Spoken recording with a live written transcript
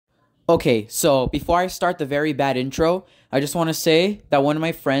Okay, so before I start the very bad intro, I just want to say that one of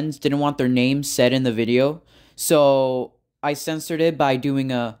my friends didn't want their name said in the video, so I censored it by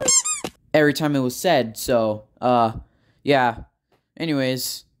doing a every time it was said, so, yeah.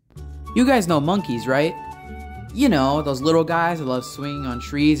 Anyways, you guys know monkeys, right? You know, those little guys that love swinging on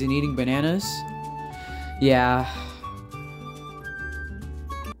trees and eating bananas? Yeah.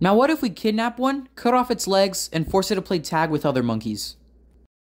 Now what if we kidnap one, cut off its legs, and force it to play tag with other monkeys?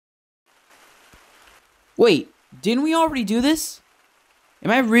 Wait, didn't we already do this?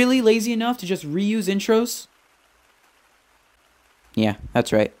 Am I really lazy enough to just reuse intros? Yeah,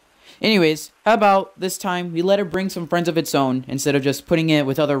 that's right. Anyways, how about this time we let it bring some friends of its own instead of just putting it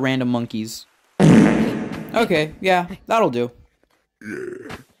with other random monkeys? Okay, yeah, that'll do. You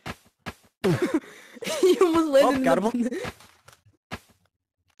almost landed got him.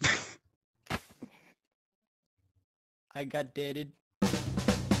 I got deaded.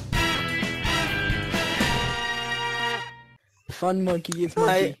 Fun monkey is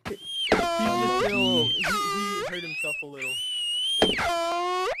monkey. He hurt himself a little.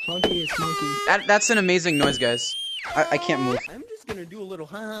 Monkey is monkey. That's an amazing noise, guys. I can't move. I'm just gonna do a little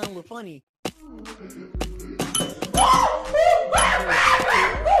a little funny.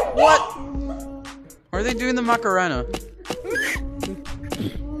 What? Are they doing the Macarena?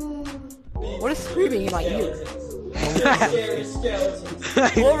 What is screaming in my ear?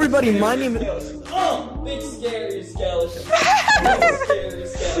 Hello everybody, my name is... Oh, big scary skeleton. Big scary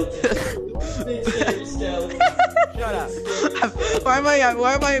skeleton. Big scary skeleton. Shut up. Why am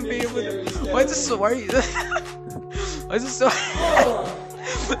I being able to... Why is this so... Why are you... Why is this so...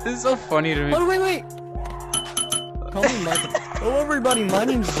 This is so funny to me. Oh, wait. Call me Marco. Hello everybody, my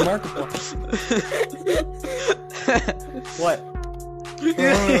name is Marco. What? You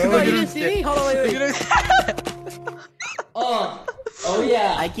didn't see me? Hold on, wait. Oh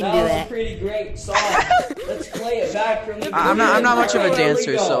yeah, I can that do was that. a pretty great song. Let's play it back from the I'm not much of a There we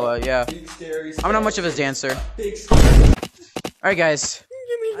dancer, go. so yeah. Big scary I'm not much of a dancer. Big scary. Alright guys.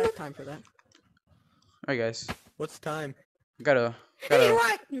 I have time for that. Alright guys. What's time? Gotta... Hey,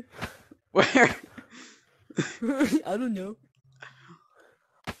 what? Where? I don't know.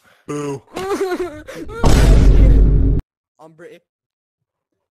 Boo. I'm British.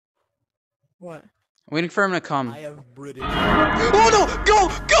 What? Waiting for him to come. I have British. Oh no! Go!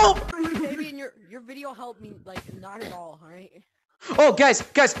 Maybe in your video helped me, like, not at all, alright? Oh, guys,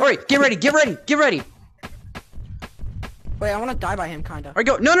 hurry! Get ready! Wait, I wanna die by him, kinda. Alright,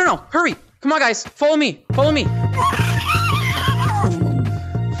 go! No! Hurry! Come on, guys! Follow me!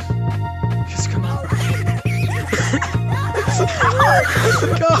 Just come on.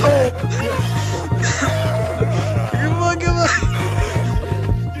 Go! Come on!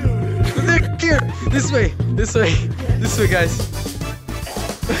 Here! This way, guys.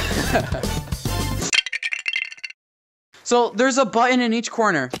 So, there's a button in each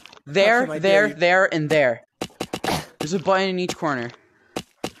corner. There, and there. There's a button in each corner.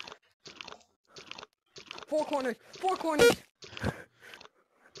 Four corners!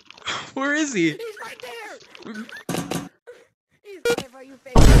 Where is he? He's right there! He's right by your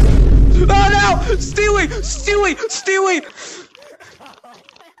face! Oh no! Stay away! No!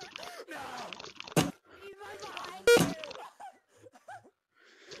 He's right behind you!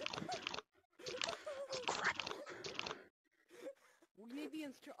 Oh, crap. We need the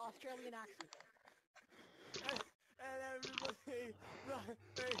Australian accent.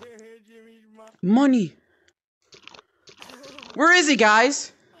 Money! Where is he,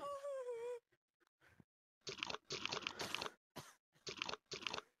 guys?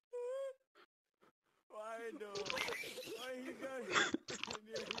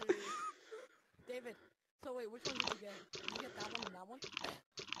 David, so wait, which one did you get? Did you get that one and that one?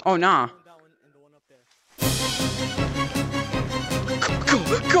 Oh, nah. That one and the one up there.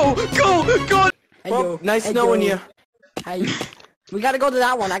 Go! Hey, Well, nice knowing you. Hey, we gotta go to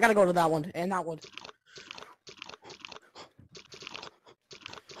that one. I gotta go to that one and that one.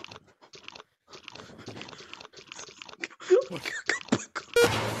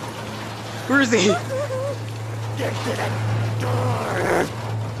 Where is he?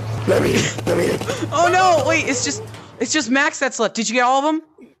 Let me. Oh no! Wait, it's just Max that's left. Did you get all of them?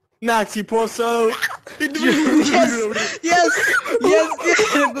 Max, you poor soul. Yes!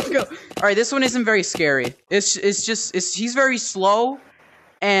 Let's go. All right, this one isn't very scary. He's very slow,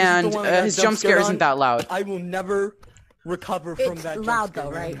 and his jump scare isn't that loud. I will never recover from It's that jump loud scare,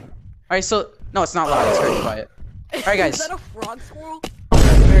 though, right? man. All right, so no, it's not loud. It's very quiet. All right, guys. Is that a frog squirrel?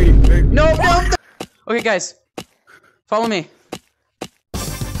 Very. No. Okay, guys, follow me.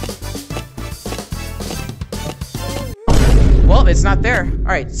 Well, Well, it's not there.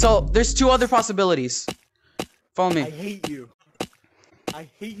 Alright, so there's two other possibilities. Follow I me. hate you. I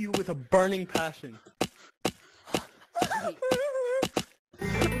hate you with a burning passion.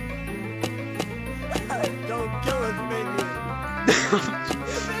 Don't kill us, baby.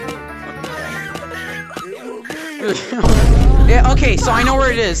 Yeah, okay, so I know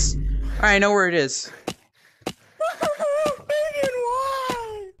where it is. Alright, I know where it is.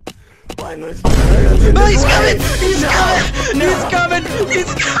 Why must you hurt us in Oh, this he's way? coming! He's coming!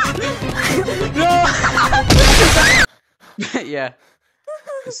 He's coming! No! Yeah.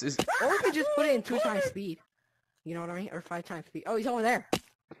 This is... Or we could just put it in 2 times speed. You know what I mean? Or 5 times speed. Oh, he's over there.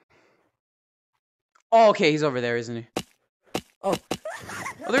 Oh, okay, he's over there, isn't he? Oh.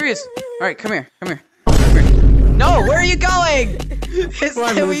 Oh, there he is. Alright, come here. Come here. Come here. No, where are you going?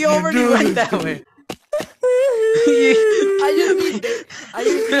 We already went that way.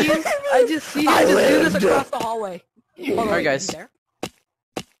 I just see him just do this across the hallway. Alright, guys.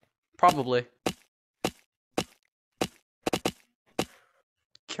 Probably.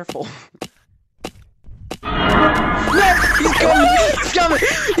 Careful. No! He's coming! He's coming!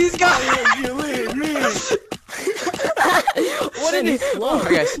 He's coming! You leave me. What did he? Alright,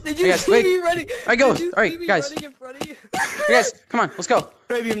 guys. Did you Guys, see wait. me running? Alright, go. Did you Alright, see me guys. running in front of you? Hey, guys, come on, let's go.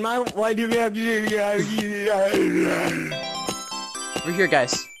 Baby, why do you have to... We're here,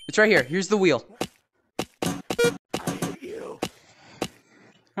 guys. It's right here. Here's the wheel. I hate you.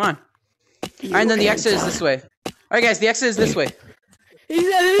 Come on. Alright, and then the exit is this way. Alright, guys, the exit is this way. He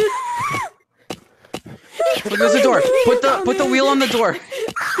said it. Look, there's a door. Put the wheel on the door.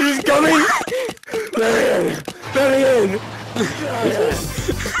 He's coming! Let me in! Let me in!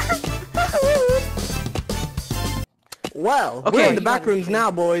 Well, Okay. we're in the back rooms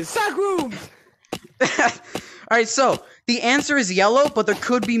now, boys. Back rooms. Alright, so the answer is yellow, but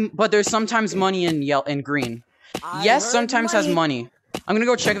there's sometimes money in green. Yes, heard sometimes has money. I'm gonna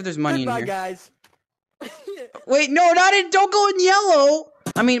go check if there's money Goodbye, in here. guys. Wait, no, don't go in yellow!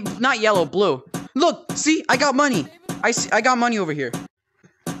 I mean, not yellow, blue. Look, see, I got money. I got money over here.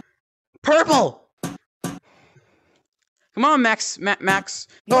 Purple! Come on, Max,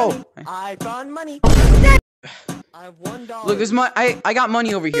 go! I found money. I have $1. Look, there's I got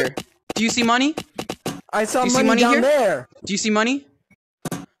money over here. Do you see money? I saw you see money, money down here? there. Do you see money?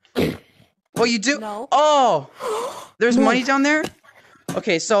 Oh, you do? No. Oh! There's money down there?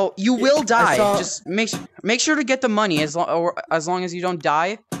 Okay, so you will die. saw- Just make sure to get the money as long as you don't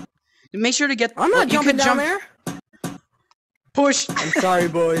die. Make sure to get. I'm not you jumping could down jump, there. Push. I'm sorry,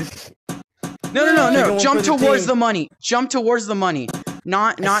 boys. No. Going Jump for the towards team. the money. Jump towards the money.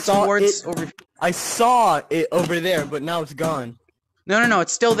 Not saw towards it. over. I saw it over there, but now it's gone. No.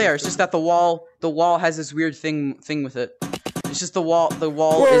 It's still there. It's just that the wall has this weird thing with it. It's just the wall. The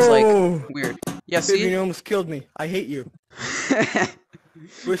wall is Whoa. like weird. Yeah, Baby, see? you almost killed me. I hate you.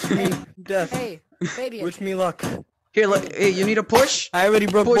 Wish me death. Hey, baby. Wish me luck. Here, look. Hey, you need a push. I already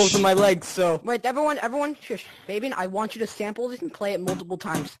broke Push. both of my legs, so... Wait, everyone, shush. Baby, I want you to sample this and play it multiple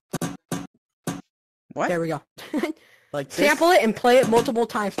times. What? There we go. Like this? Sample it and play it multiple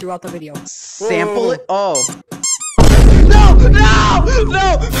times throughout the video. Sample Whoa. it. Oh. No!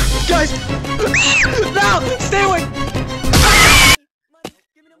 Guys! No! Stay away!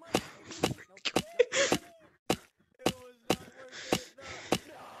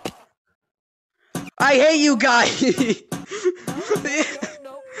 I hate you guys!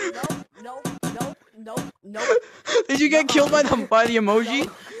 No. Did you get killed by the emoji?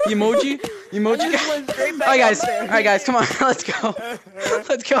 The emoji? Alright guys, come on, let's go.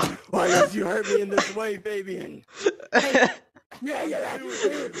 Let's go. Why did you hurt me in this way, baby?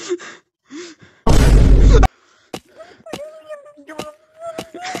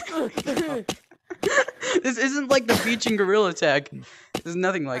 This isn't like the beach and gorilla tag. There's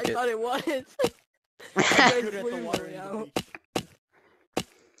nothing like I it. thought it was.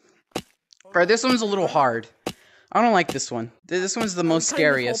 Alright, this one's a little hard. I don't like this one. This one's the most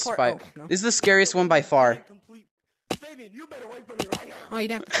cutting this whole scariest. part- By oh, no. This is the scariest one by far. Baby, you better wait for me right now. Oh, you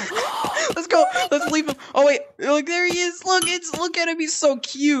didn't have to Let's go. Let's leave him. Oh wait, look, there he is. Look at him. He's so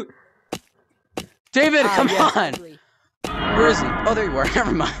cute. David, come on. Where is he? Oh, there you are.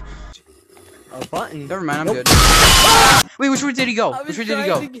 Never mind. A button. Never mind. I'm Nope. good. Wait, which way did he go? Which way did he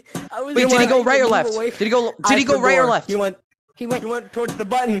go? Wait, did he go right or left? Did he go? Did he go right or left? He went He went. towards the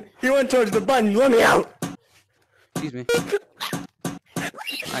button. He went towards the button. Let me out. Excuse me.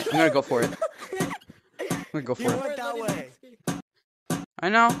 Alright, I'm gonna go for it. I'm gonna go He for it. went that way. I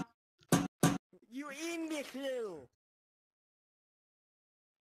know. You imbecile.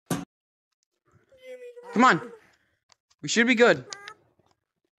 Come on. We should be good.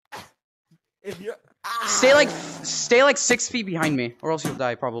 If you're Stay like 6 feet behind me, or else you'll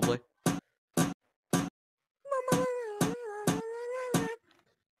die probably.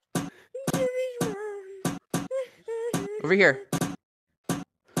 Over here.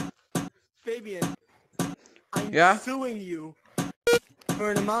 Fabian, I'm Yeah? suing you for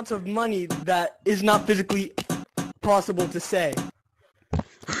an amount of money that is not physically possible to say.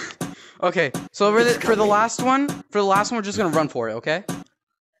 Okay, so for the last one, we're just gonna run for it, okay?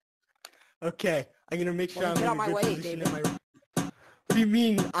 Okay, I'm gonna make sure Well, I'm get in out a my good way, position David. in my... What do you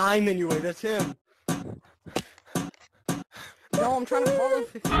mean I'm in your way? That's him. No, I'm trying to follow.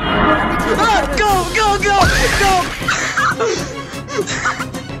 Ah, go!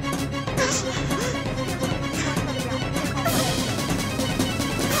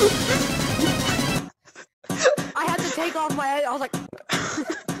 I had to take off my head. I was like,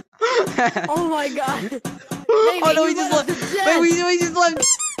 oh my god. Oh no, we just left. Wait, we just left.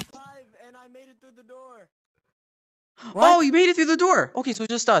 And I made it through the door. Oh, you made it through the door. Okay, so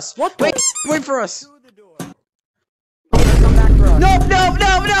just us. What the? Wait for us. Through the door. Come back for us. No,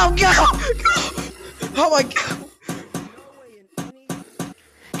 go! Oh my god. No way in any...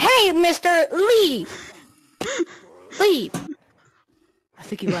 Hey, Mr. Leave. Leave. I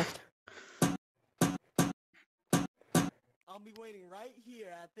think he left. I'll be waiting right here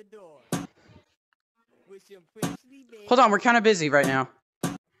at the door. With some freshly baked Hold on, we're kind of busy right now.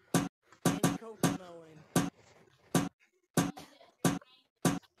 and cocomelon.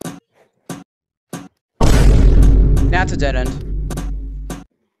 That's a dead end.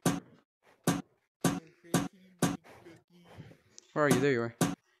 And freshly baked cookies. Where are you? There you are.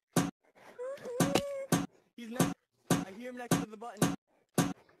 He's next. I hear him next to the button.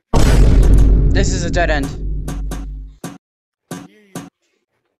 This is a dead end. I hear you.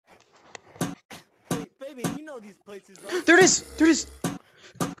 Wait, baby, you know these places, right? There it is!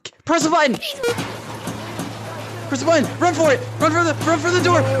 Press the button! Press the button! Run for it! Run for the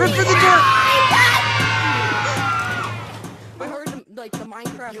door! Run for the door! I heard the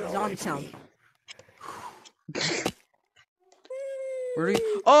Minecraft zombie sound. Where do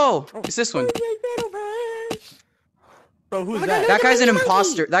you... Oh! It's this one. Bro, who's that? That guy's an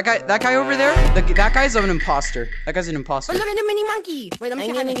imposter. That guy over there? That guy's an imposter. That guy's an imposter. Oh, look at the mini monkey. Wait, let me I'm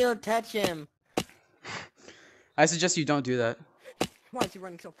see. gonna go touch him. I suggest you don't do that. Why is he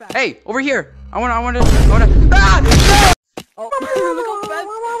running so fast? Hey, over here! I wanna... Ah! Oh,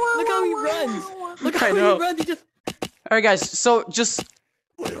 look how he runs. Look I how know. he runs. He just. Alright guys, so just...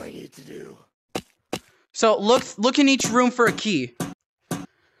 What do I need to do? So look in each room for a key.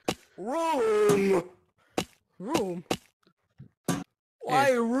 Room! Room.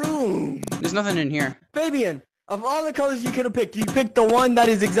 Why room? There's nothing in here. Fabian, of all the colors you could have picked, you picked the one that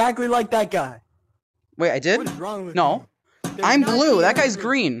is exactly like that guy. Wait, I did? What is wrong with No. you? There's I'm nothing blue. That wrong guy's with-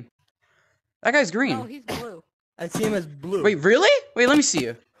 green. That guy's green. No, he's blue. I see him as blue. Wait, really? Wait, let me see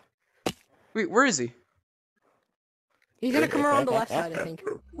you. Wait, where is he? He's gonna come around the left side, I think.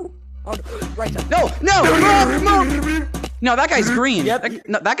 Oh, right side. No! No, that guy's green. Yep.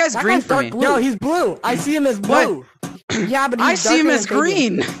 That guy's That green guy's for dark me. blue. No, he's blue. I see him as blue. Yeah, but he's I see him darker as than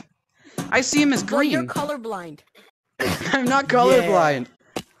Fabian. green. I see him as Well, you're green. colorblind. I'm not colorblind.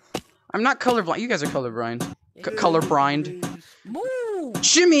 I'm not colorblind. You guys are colorblind. Colorblind. Move.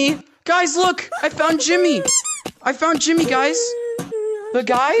 Jimmy! Guys, look! I found Jimmy! I found Jimmy, guys! The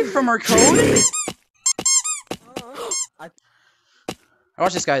guy from our code?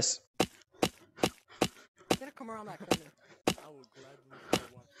 Watch this, guys. He's gonna come around that corner.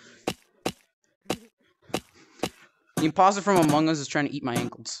 The imposter from Among Us is trying to eat my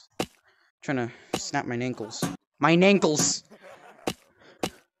ankles. Trying to snap my ankles. My ankles!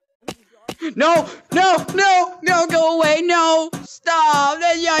 No! No! No! No! Go away! No! Stop!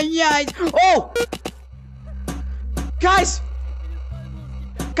 Oh! Guys!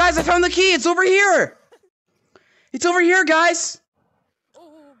 Guys, I found the key! It's over here! It's over here, guys!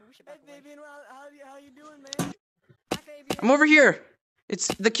 Oh, we should Hey, back away. Fabian, how you doing, man? Hi, Fabian. I'm over here! It's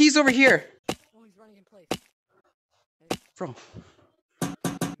the key's over here! Oh, he's running in place. Bro.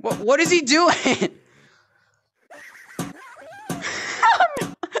 What is he doing?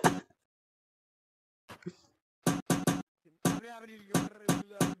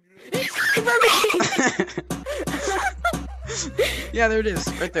 Yeah, there it is.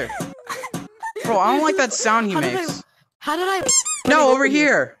 Right there. Bro, I don't like that sound he makes. How did I? No, over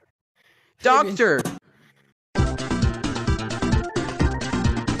here. Doctor.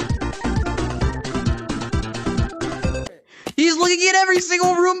 He's looking at every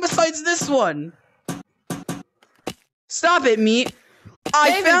single room besides this one. Stop it, meat. I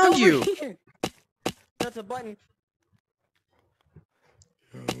David, found over you. here. That's a button.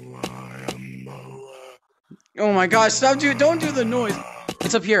 Oh my gosh, stop don't do the noise.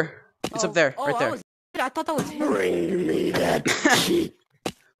 It's up here. It's up there, right there. I thought that was him. Bring me that sheet.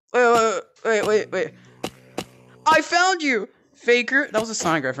 Wait. I found you! Faker. That was a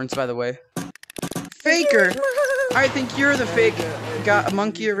Sonic reference, by the way. Faker! I think you're the fake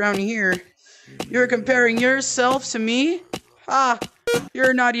monkey around here. You're comparing yourself to me? Ah,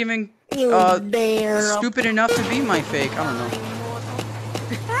 you're not even stupid enough to be my fake. I don't know.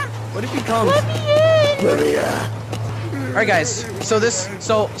 What if he comes? Alright guys,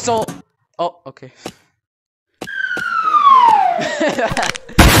 oh, okay.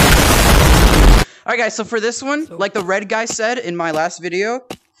 Alright guys, so for this one, like the red guy said in my last video,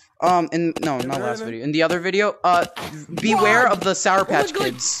 not last video, in the other video, beware of the Sour Patch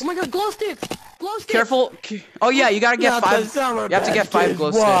Kids. Oh my god, glow sticks! Glow sticks! Careful. Oh yeah, you gotta get 5. You have to get 5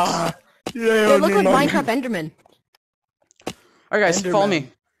 glow sticks. They look like Minecraft Enderman. Alright guys, follow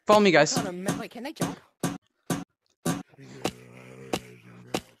me. Follow me, guys. Wait, can they jump?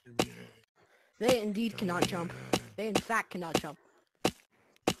 They indeed cannot jump. They in fact cannot jump.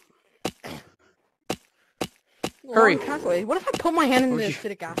 Hurry. Pathway. What if I put my hand in the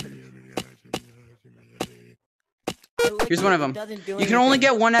acidic acid? Here's one of them. You can only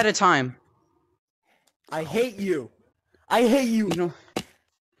get 1 at a time. I hate you. I hate you. You know.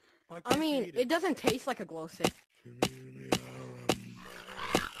 I mean, it doesn't taste like a glow stick.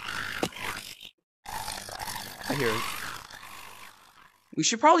 I hear it. We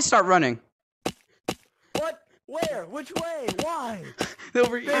should probably start running. What? Where? Which way? Why?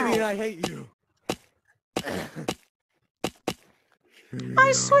 Over here. Baby, I hate you.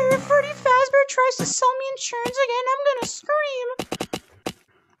 I swear if Freddy Fazbear tries to sell me insurance again, I'm gonna scream.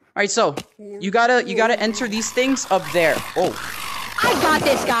 Alright, so you gotta enter these things up there. Oh. I got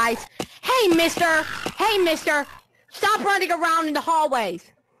this, guys. Hey, mister. Hey, mister. Stop running around in the hallways.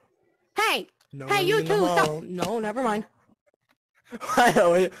 Hey. No hey, you in the too. hall. Stop. No, never mind.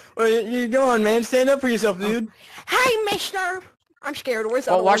 What you doing, man? Stand up for yourself, dude. Hey, mister. I'm scared. Where's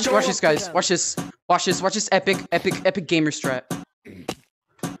the Oh, other watch one? this, guys. Watch this. Watch this epic gamer strat.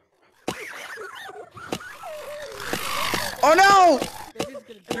 Oh no!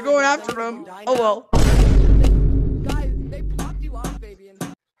 You're going after him. Oh well. Guys, they popped you off, baby.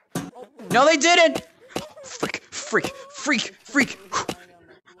 And... Oh. No, they didn't. Freak.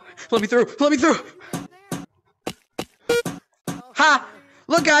 Let me through. Ha!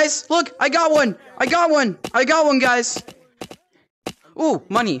 Look, guys. Look, I got one, guys. Ooh,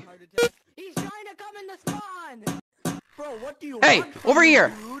 money. He's trying to come in the spawn. Bro, what do you Hey, want from over me, here.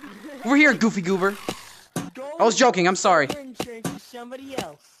 dude? Over here, goofy goober. Go I was joking. I'm sorry. and change to somebody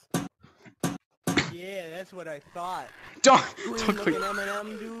else. Yeah, that's what I thought. Don't Green click. looking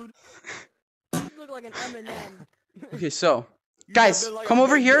M&M, dude. You look like an M&M. Okay, so guys, come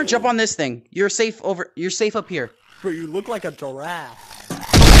over here. Jump on this thing. You're safe up here. Bro, you look like a giraffe.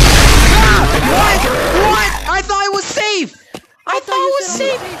 What? I thought it was safe. I thought it was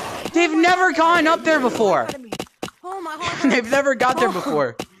safe. They've never gone up there before. Oh, my heart. They've never got there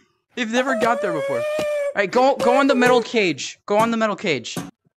before. Alright, go on the metal cage. Go on the metal cage.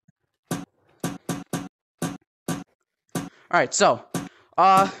 Alright, so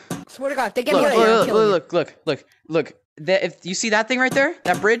Swear to God, if they get me out of here, I'm killing you. look. If you see that thing right there,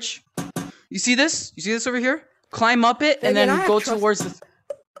 that bridge, you see this? You see this over here? Climb up it and Baby, then I go have trust- towards the.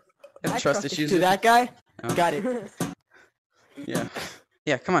 I have I trust trust issues. To that guy? Oh. Got it.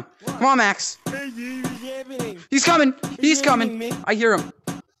 Yeah, come on. Come on, Max. Hey, what's happening? He's coming. He's He's coming. leaving me. I hear him.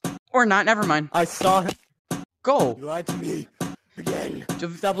 Or not. Never mind. I saw him. Go. You lied to me. Again.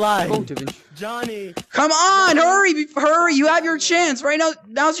 Dav- Stop lying. Go, Da Vinci. Johnny. Come on, hurry, hurry. You have your chance right now.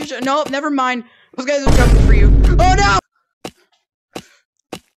 Now's your chance. Nope, never mind. Those guys are coming for you. Oh no!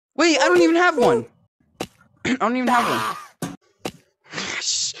 Wait, I don't even have one. I don't even have one.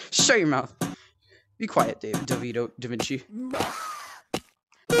 Shut your mouth. Be quiet, David DeVito Da Vinci. You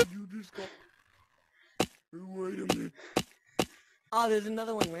just got... Wait a minute. Oh, there's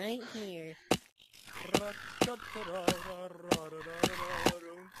another one right here.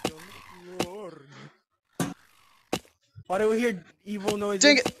 Why do we hear evil noises?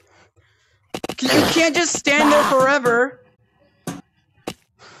 Dang it! You can't just stand there forever.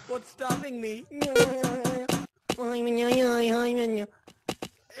 What's stopping me?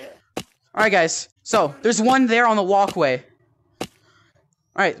 Alright, guys. So, there's one there on the walkway.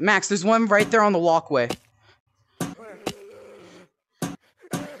 Alright, Max, there's one right there on the walkway.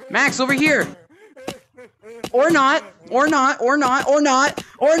 Max, over here. Or not. Or not. Or not. Or not.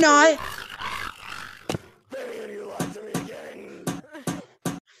 Or not. You lied to me again.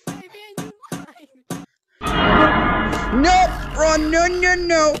 Nope. Run. No. You're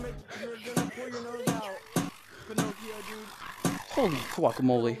gonna pull your nose out. Holy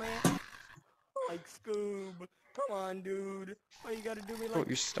guacamole. Like Scoob. Come on, dude. Why you gotta do me like... Oh,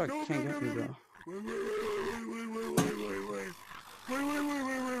 you're stuck. You can't get me, bro.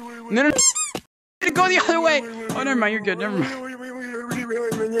 No, no, no. Go the other way. Oh, never mind. You're good. Never mind.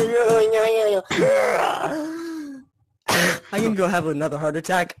 I can go have another heart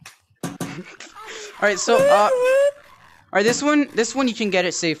attack. Alright, so, alright, this one you can get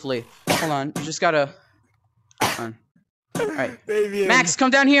it safely. Hold on. You just gotta... Hold on. Alright. Max,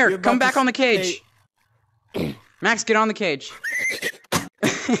 come down here. Come back on the cage. Max, get on the cage.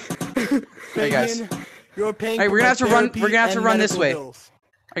 Hey, guys. You're paying Alright, we're gonna have to run. We're gonna have to run this way. Bills.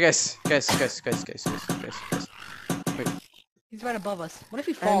 Alright, guys. Wait. He's right above us. What if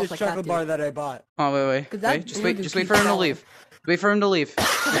he And falls this like chocolate that, bar dude? that I bought. Oh, wait. Just wait for him to leave. Wait for him to leave. Wait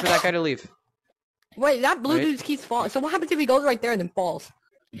for that guy to leave. Wait, that blue Wait. dude keeps falling. So what happens if he goes right there and then falls?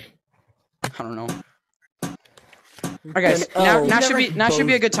 I don't know. Alright, guys. Now should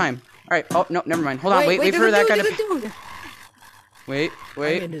be a good time. Alright. Oh no, never mind. Hold on. Wait for that guy to. Wait.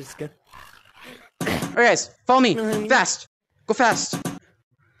 It is good. Alright, guys. Follow me. Fast. Go fast.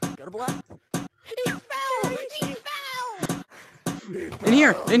 Got a black. He fell! He fell! In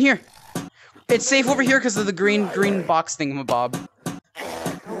here. It's safe over here because of the green box thingamabob.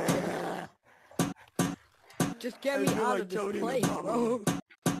 Just get me out of this place, bro.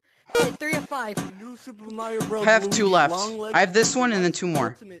 Hey, 3 of 5. New Super Mario Bros. I have 2 left. I have this one and then 2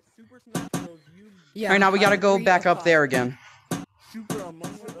 more. Yeah. Alright, now we gotta go back up there again.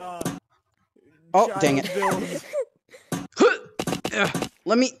 Oh, dang it.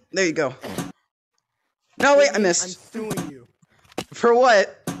 Let me. There you go. No, wait, I I'm missed. suing you. For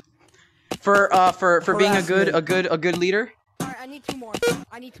what? For being a good leader. Alright, I need 2 more.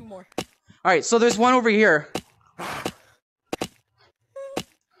 All right, so there's one over here.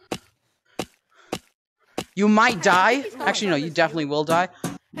 You might die. Actually, no, you definitely will die.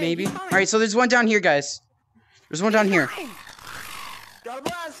 Maybe. All right, so there's one down here, guys. There's one down here. Got a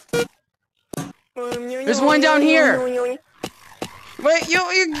blast. There's one down here. Wait,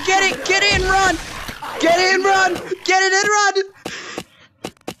 you get it and run. Get it and run. Get it and run.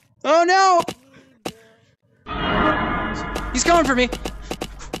 Oh no. He's coming for me.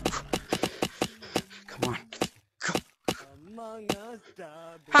 Come on. Go.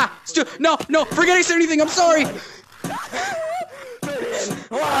 Ha! No, forget I said anything. I'm sorry.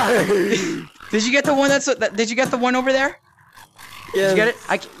 Did you get the one did you get the one over there? Yes. Did you get it?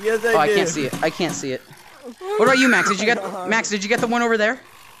 Yes, I can't see it. I can't see it. What about you, Max? Did you get the one over there?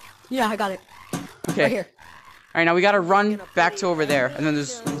 Yeah, I got it. Okay. Right here. All right, now we gotta run back to over there, and then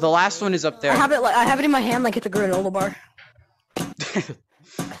there's the last one is up there. I have it in my hand like it's a granola bar.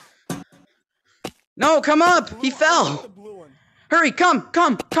 No, come up! He fell. Hurry, come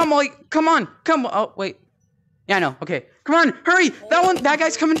on. Oh wait. Yeah, I know. Okay, come on, hurry! That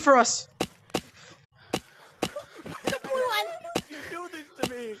guy's coming for us. Do this to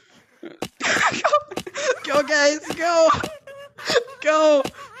me. Go, guys, go!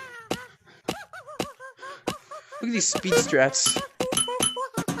 Look at these speed strats.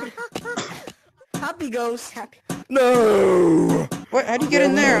 Happy ghost. No. What? How do you get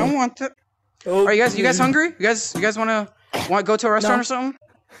in there? I want to. Oh, Are you guys hungry? You guys wanna go to a restaurant or something?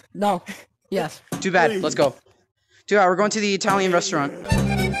 No. Yes. Too bad. Let's go. Too bad. We're going to the Italian restaurant.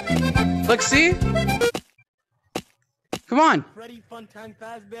 Look, see? Come on. Freddy Funtime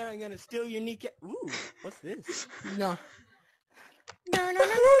Fazbear, I'm gonna steal your kneecap. Ooh, what's this? No. The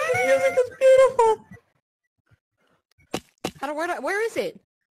music is beautiful. Where is it?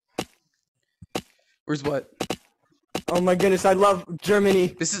 Where's what? Oh my goodness, I love Germany.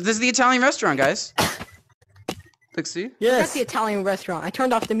 This is the Italian restaurant, guys. Look, see? That's Yes. the Italian restaurant. I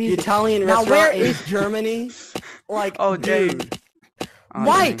turned off the The music. Italian Now, restaurant where is Germany. Like, Oh, dang. dude. Oh,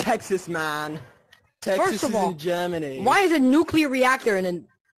 Why? dang. Texas, man. Texas First of is all, in Germany. Why is a nuclear reactor in an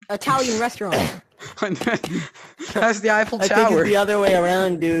Italian restaurant? That's the Eiffel I think Tower. it's the other way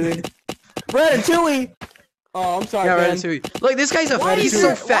around, dude. Ratatouille! Oh, I'm sorry, Yeah, man. Ratatouille. Look, this guy's he's so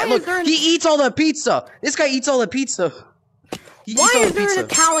there- fat. why Look, is there an- he eats all the pizza. This guy eats all the pizza. He Why eats all is the there pizza. an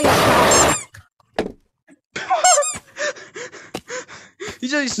Italian restaurant? He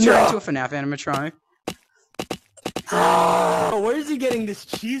just turned into a FNAF animatronic. Oh, where is he getting this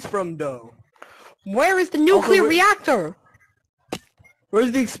cheese from, though? Where is the nuclear where- reactor?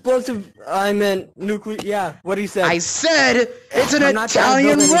 Where's the explosive? I meant nuclear. Yeah, what he said. I said it's an I'm not trying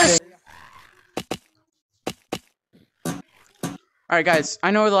to Italian build restaurant. All right, guys.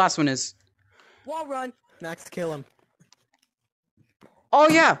 I know where the last one is. Wall run. Max, kill him. Oh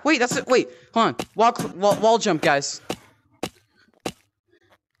yeah. Wait, that's it. Wait, hold on. Wall jump, guys.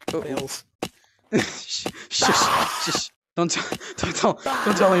 Oh, Fails. shush. Don't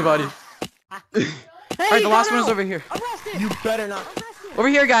tell anybody. Hey, Alright, the last no, one is no. over here. Arrest him. You better not. Over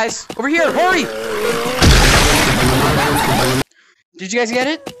here, guys. Over here. Hurry! Did you guys get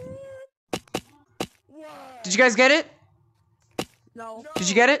it? Did you guys get it? No. Did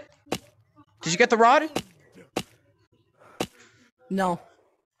you get it? Did you get the rod? No.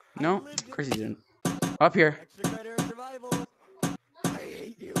 No? Of course you didn't. Up here. Extra credit or survival. I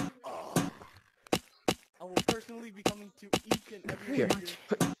hate you. Oh. I will personally be coming to each and every Here. one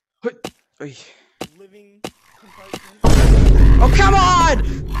of Oy. your living compartments. Oh, come on!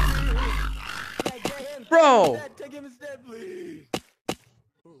 Yeah, get him. Bro! Take him instead, please.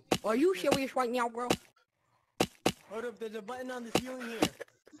 Are you serious right now, bro? Hold up, there's a button on the ceiling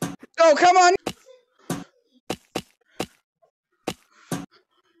here. Oh, come on!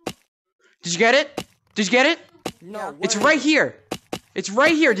 Did you get it? Did you get it? No, It's where right is here. It's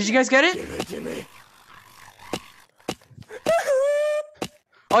right here. Did you guys get it? it, Jimmy?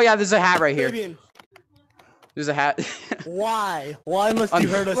 Oh yeah, there's a hat right here. Fabian, There's a hat. why? Why must you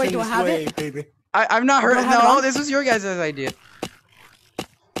hurt us Wait, in do I this have way, it? baby? I've not heard. I have it No, on. this was your guys' idea.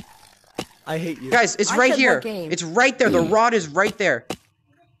 I hate you. Guys, it's I right said here. what game? It's right there. The rod is right there.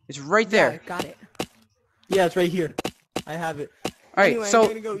 It's right Yeah, there. got it. Yeah, it's right here. I have it. All right, Anyway, I'm so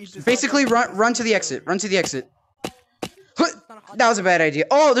gonna go eat this basically hot dog. run to the exit. Run to the exit. That was a bad idea.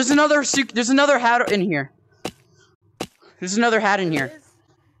 Oh, there's another hat in here. There's another hat in here.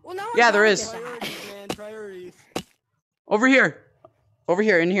 Well, now Yeah, there is. Priorities, man, priorities. Over here. Over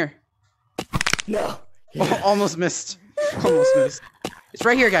here, in here. No. Oh, almost missed. Almost missed. It's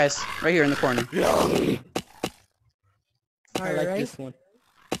right here, guys. Right here in the corner. I like Alright. this one.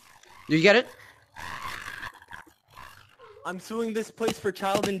 Do you get it? I'm suing this place for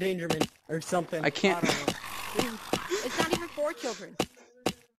child endangerment or something. I can't. don't know. It's not even for children.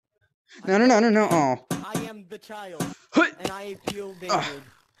 No. Oh. I am the child, Alright, and I feel dangered.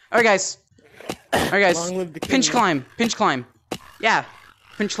 guys. Alright, guys. Long live the Pinch king. climb. Pinch climb. Yeah.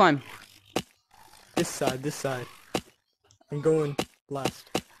 Pinch climb. This side, this side. I'm going last.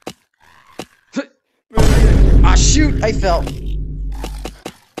 Ah, shoot. I fell.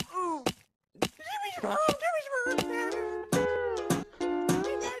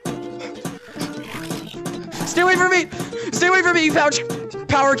 Stay away from me! Stay away from me, you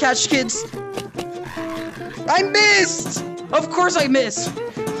power catch kids! I missed! Of course I missed!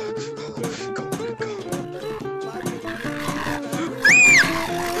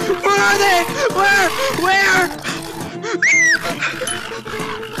 Where are they? Where?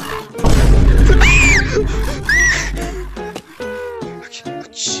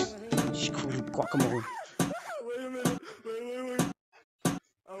 Guacamole. Wait a minute. Wait.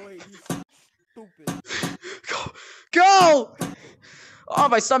 Oh wait, he's stupid. Go! Oh,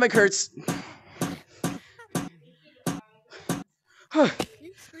 my stomach hurts. You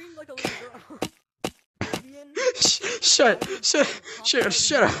screamed like a little girl. Shut up.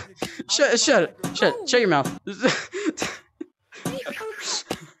 Shut your mouth.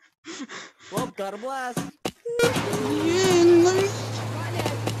 Well, got a blast.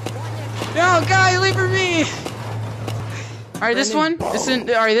 No, guy, leave for me. All right, this one. This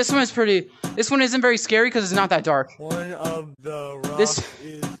one is pretty. This one isn't very scary because it's not that dark. One of the rocks This-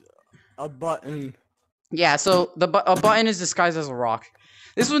 is a button. Yeah, so a button is disguised as a rock.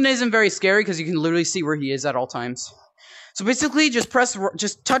 This one isn't very scary because you can literally see where he is at all times. So basically, just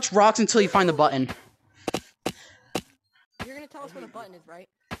touch rocks until you find the button. You're gonna tell us where the button is, right?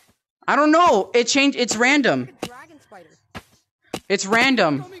 I don't know. It's random. Dragon spider. It's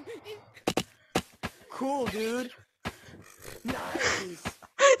random. Cool, dude. Nice.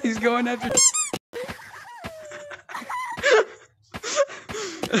 He's going after.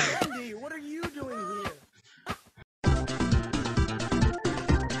 Andy, what are you doing here?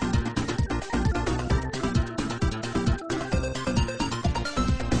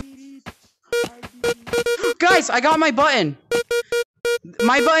 Guys, I got my button.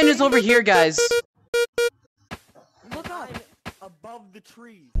 My button is over here, guys. Look up. Above the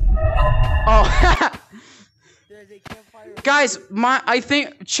trees. Oh. There's a campfire. Guys, I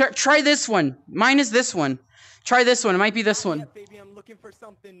think try this one. Mine is this one. Try this one. It might be this one. Yeah, baby, I'm looking for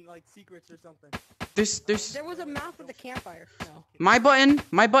something like secrets or something. There's There was a mouth with a campfire. No. my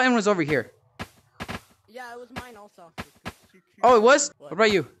button was over here. Yeah, it was mine also. Oh, it was? What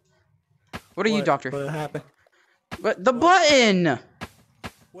about you? What are you, What? doctor? What happened? But the button.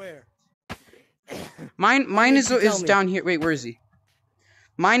 Where? Mine is you tell me? down here. Wait, where is he?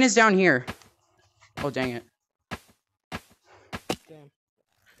 Mine is down here. Oh, dang it. Damn.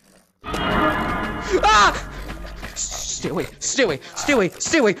 Ah! Stay away. Why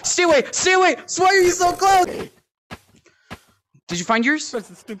are you so close? Did you find yours? Press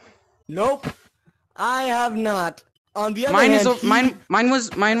the stupid. Nope. I have not. On the other Mine hand,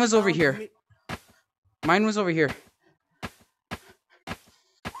 is mine was over here. Mine was over here.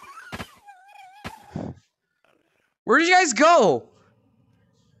 Where did you guys go?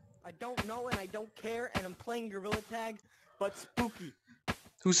 I don't know and I don't care and I'm playing Gorilla Tag, but spooky.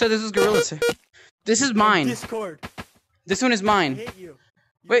 Who said this was Gorilla Tag? This is mine. Discord. This one is I mine. hate you.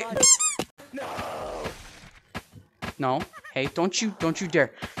 Wait. No. No. Hey, don't you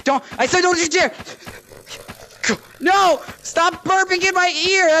dare. Don't. I said don't you dare. No! Stop burping in my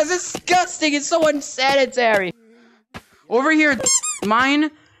ear. That's disgusting. It's so unsanitary. Over here. Mine.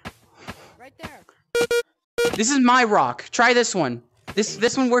 Right there. This is my rock. Try this one.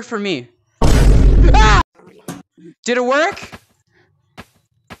 This one worked for me. Ah! Did it work?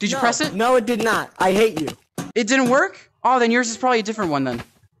 Did you press it? No, it did not. I hate you. It didn't work? Oh, then yours is probably a different one then.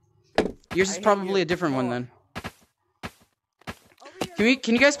 Yours is probably a different one then.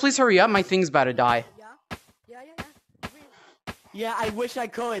 Can you guys please hurry up? My thing's about to die. Yeah, I wish I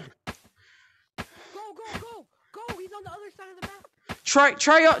could. Go. He's on the other side of the map.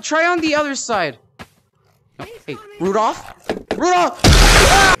 Try on the other side. No, hey, Rudolph.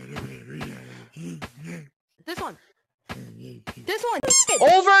 This one. This one.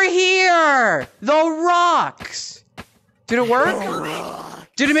 Over here! The rocks! Did it work?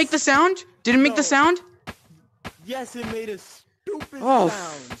 Did it make the sound? Did it make the sound? Yes, it made a stupid Oh,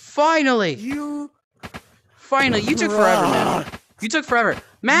 sound. finally! Finally, you took forever, man. Rock. You took forever.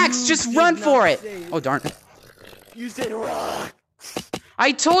 Max, just did run not for it! say- Oh, darn. You said rock.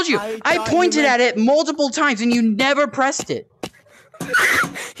 I told you! I I thought you pointed meant- at it multiple times and you never pressed it.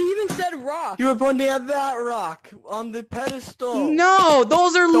 He even said rock. You were pointing at that rock on the pedestal. No,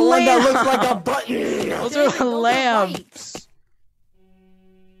 those are The one that lamps! looks like a button. Those David, are those are lamps.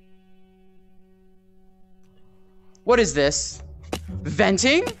 What is this?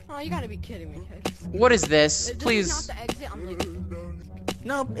 Venting? Oh, you gotta be kidding me. What is this? If this is Please. not the exit, I'm leaving.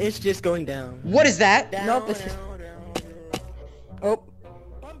 Nope, it's just going down. What is that? Nope, this is. Oh.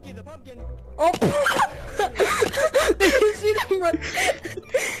 Pumpkin, the pumpkin. Oh. Did you see them run?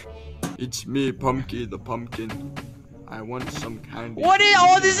 It's me, Pumpkin the Pumpkin. I want some candy. What is?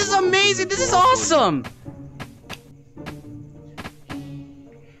 Oh, this is amazing! This is awesome!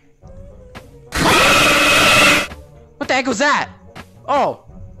 What the heck was that? Oh.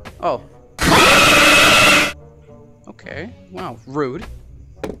 Oh. Okay. Wow, rude.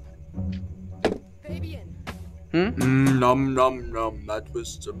 Fabian. Nom nom nom. That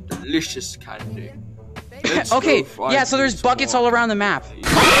was some delicious candy. Let's Okay, go find yeah, so there's some buckets more. all around the map.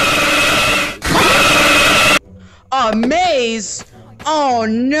 A maze? Oh,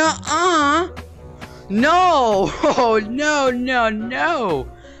 no, no, oh, no, no.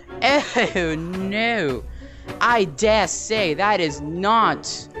 Oh, no. I dare say that is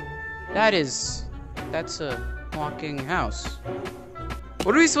not, that's a walking house.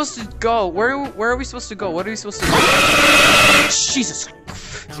 What are we supposed to go? Where are we supposed to go? What are we supposed to do? Jesus.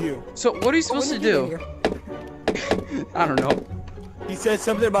 You. So, what are you supposed to do? I don't know. He said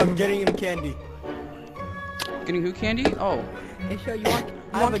something about getting him candy. Getting who candy? Oh. Hey, show you want?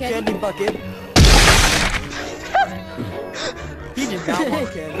 I have a candy bucket. He did not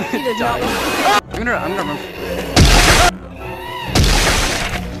want candy. He does not want. I'm gonna run.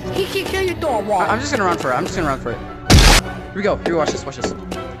 He can kill you through a wall. I'm just gonna run for it. Here we go. Here, watch this.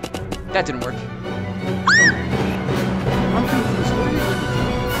 That didn't work. I'm confused. What are you looking for?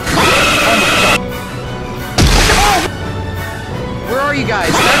 Oh my god. Oh! Where are you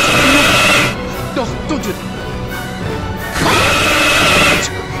guys? Don't do it.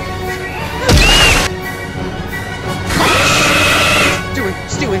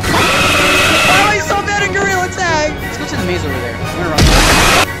 Stewie. Why am I so bad at Gorilla Tag? Let's go to the maze over there. I'm gonna run.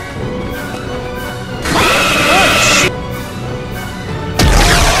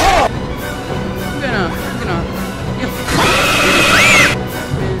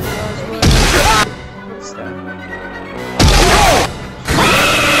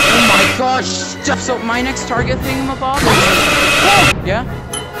 Oh my gosh! So my next target thingamabob is... Yeah?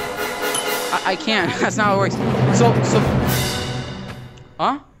 I can't. That's not how it works. So...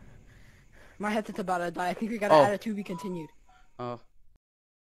 Huh? My headset's about to die. I think we gotta Oh. add a to be continued. Oh.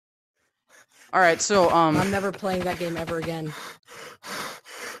 Alright, so, I'm never playing that game ever again.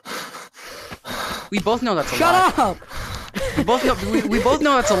 we both know that's a Shut lie. up! We both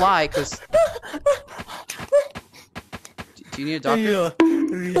know that's a lie, cause... Do you need a doctor?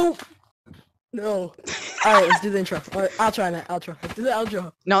 Yeah. No. Alright, let's do the intro. Alright, outro, man. Outro. Let's do the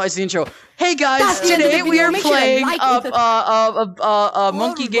outro. No, it's the intro. Hey guys, That's the end of the today we video. are Make sure to playing like a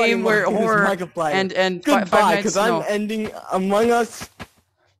monkey game where horror and Goodbye, Five Nights. because I'm ending Among Us.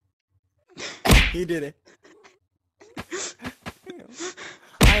 He did it.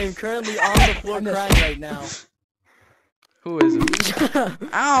 I am currently on the floor crying right now. Who is it?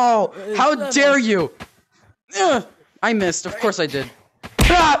 Ow! How dare you! Ugh, I missed. Of course I did.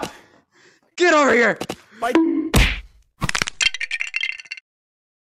 Ah! Get over here! Bye.